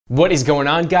What is going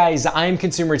on, guys? I'm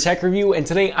Consumer Tech Review, and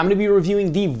today I'm going to be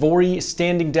reviewing the Vorii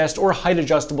standing desk or height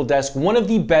adjustable desk, one of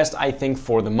the best I think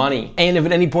for the money. And if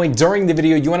at any point during the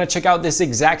video you want to check out this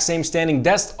exact same standing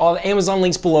desk, all the Amazon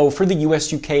links below for the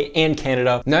US, UK, and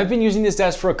Canada. Now I've been using this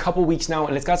desk for a couple weeks now,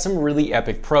 and it's got some really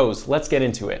epic pros. Let's get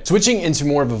into it. Switching into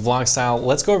more of a vlog style,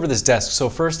 let's go over this desk. So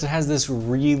first, it has this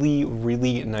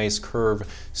really nice curve.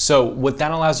 So what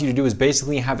that allows you to do is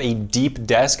basically have a deep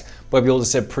desk, but be able to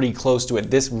sit pretty close to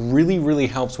it. This really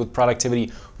helps with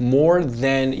productivity more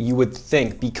than you would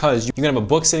think, because you can have a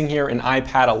book sitting here, an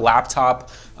iPad, a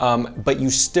laptop, but you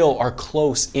still are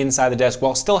close inside the desk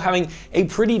while still having a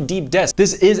pretty deep desk.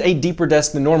 This is a deeper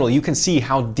desk than normal. You can see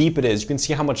how deep it is. You can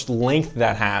see how much length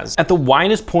that has. At the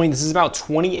widest point, this is about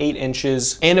 28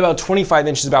 inches and about 25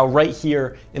 inches about right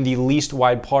here in the least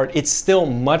wide part. It's still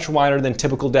much wider than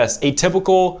typical desks. A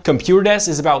typical computer desk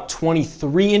is about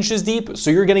 23 inches deep, so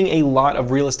you're getting a lot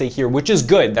of real estate here, which is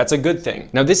good. That's a good thing.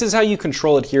 Now, this is how you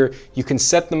control it here. You can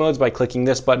set the modes by clicking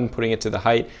this button, putting it to the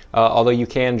height, although you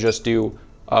can just do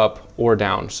up or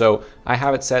down. So I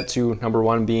have it set to number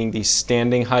one being the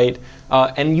standing height,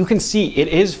 and you can see it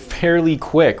is fairly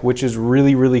quick, which is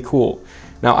really cool.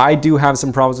 Now, I do have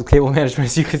some problems with cable management,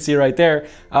 as you can see right there.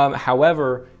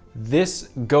 However, this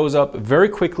goes up very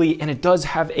quickly, and it does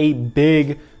have a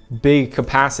big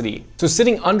capacity. So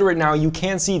sitting under it now, you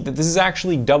can see that this is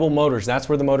actually double motors. That's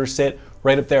where the motors sit,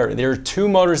 right up there. There are two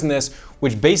motors in this,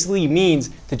 which basically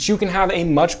means that you can have a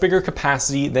much bigger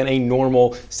capacity than a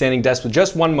normal standing desk with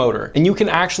just one motor. And you can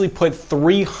actually put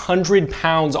 300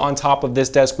 pounds on top of this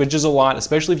desk, which is a lot,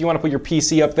 especially if you want to put your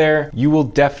PC up there. You will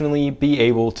definitely be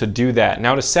able to do that.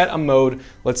 Now, to set a mode,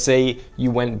 let's say you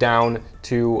went down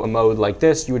to a mode like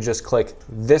this, you would just click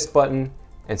this button,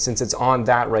 and since it's on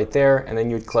that right there, and then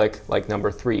you'd click like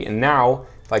number 3. And now,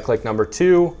 if I click number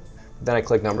 2, then I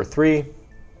click number 3,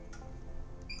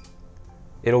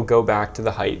 it'll go back to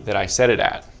the height that I set it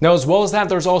at. Now, as well as that,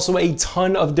 there's also a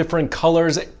ton of different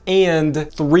colors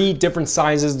and 3 different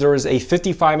sizes. There is a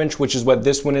 55-inch, which is what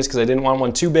this one is, because I didn't want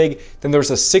one too big. Then there's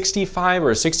a 65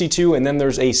 or a 62, and then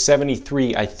there's a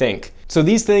 73, I think. So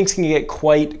these things can get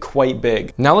quite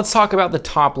big. Now let's talk about the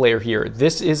top layer here.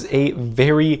 This is a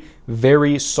very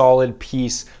solid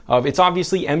piece of, it's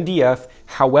obviously MDF.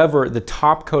 However, the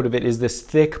top coat of it is this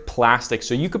thick plastic.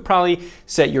 So you could probably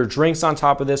set your drinks on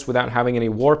top of this without having any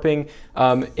warping.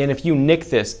 And if you nick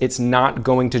this, it's not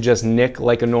going to just nick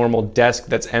like a normal desk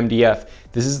that's MDF.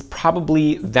 This is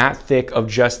probably that thick of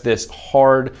just this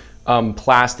hard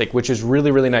plastic, which is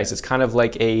really nice. It's kind of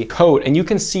like a coat, and you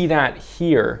can see that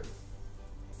here.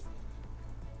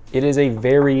 It is a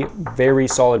very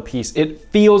solid piece. It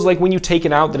feels like when you take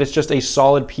it out that it's just a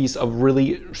solid piece of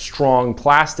really strong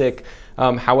plastic.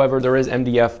 However, there is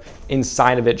MDF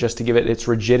inside of it just to give it its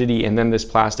rigidity, and then this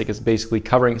plastic is basically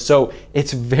covering. So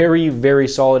it's very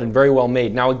solid and very well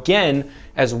made. Now again,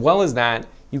 as well as that,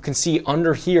 you can see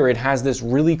under here it has this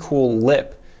really cool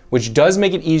lip, which does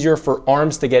make it easier for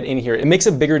arms to get in here. It makes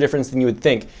a bigger difference than you would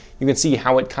think. You can see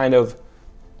how it kind of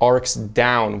arcs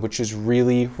down, which is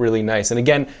really nice. And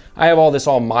again, I have all this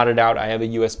all modded out. I have a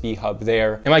USB hub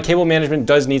there, and my cable management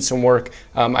does need some work.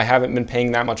 I haven't been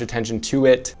paying that much attention to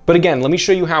it. But again, let me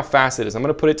show you how fast it is. I'm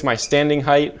gonna put it to my standing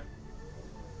height.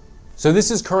 So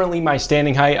this is currently my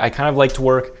standing height. I kind of like to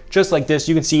work just like this.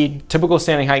 You can see typical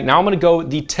standing height. Now I'm gonna go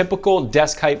the typical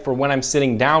desk height for when I'm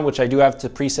sitting down, which I do have to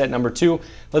preset number 2.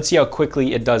 Let's see how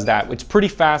quickly it does that. It's pretty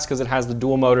fast because it has the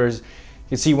dual motors. You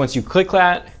can see once you click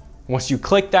that,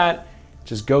 it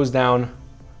just goes down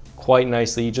quite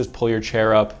nicely. You just pull your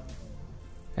chair up,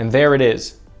 and there it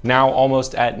is. Now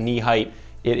almost at knee height.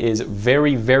 It is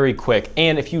very quick.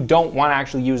 And if you don't want to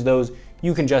actually use those,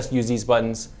 you can just use these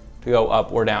buttons to go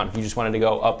up or down. If you just wanted to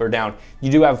go up or down,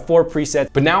 you do have 4 presets.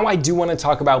 But now I do want to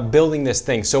talk about building this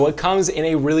thing. So it comes in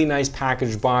a really nice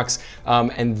package box,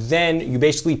 and then you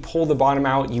basically pull the bottom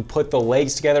out, you put the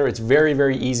legs together. It's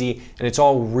very easy, and it's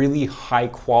all really high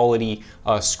quality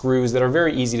screws that are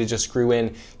very easy to just screw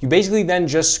in. You basically then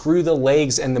just screw the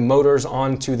legs and the motors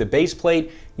onto the base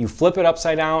plate. You flip it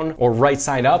upside down or right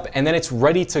side up, and then it's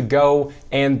ready to go.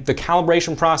 And the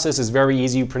calibration process is very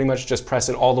easy. You pretty much just press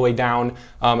it all the way down,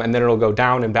 and then it'll go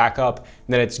down and back up,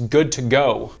 and then it's good to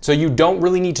go. So you don't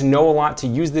really need to know a lot to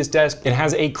use this desk. It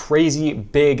has a crazy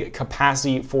big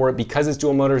capacity for it because it's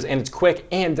dual motors, and it's quick.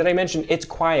 And did I mention it's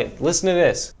quiet? Listen to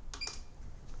this.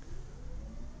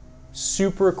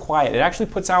 Super quiet. It actually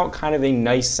puts out kind of a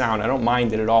nice sound. I don't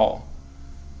mind it at all.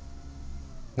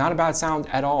 Not a bad sound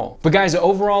at all. But guys,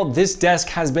 overall, this desk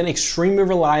has been extremely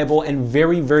reliable and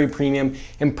very, very premium,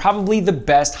 and probably the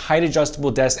best height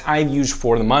adjustable desk I've used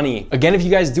for the money. Again, if you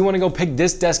guys do want to go pick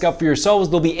this desk up for yourselves,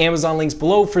 there'll be Amazon links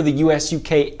below for the US,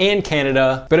 UK, and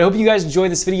Canada. But I hope you guys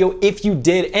enjoyed this video. If you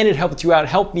did and it helped you out,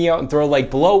 help me out and throw a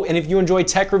like below. And if you enjoy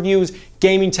tech reviews,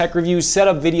 gaming tech reviews,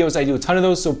 setup videos, I do a ton of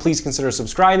those, so please consider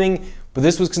subscribing. But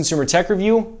this was Consumer Tech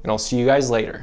Review, and I'll see you guys later.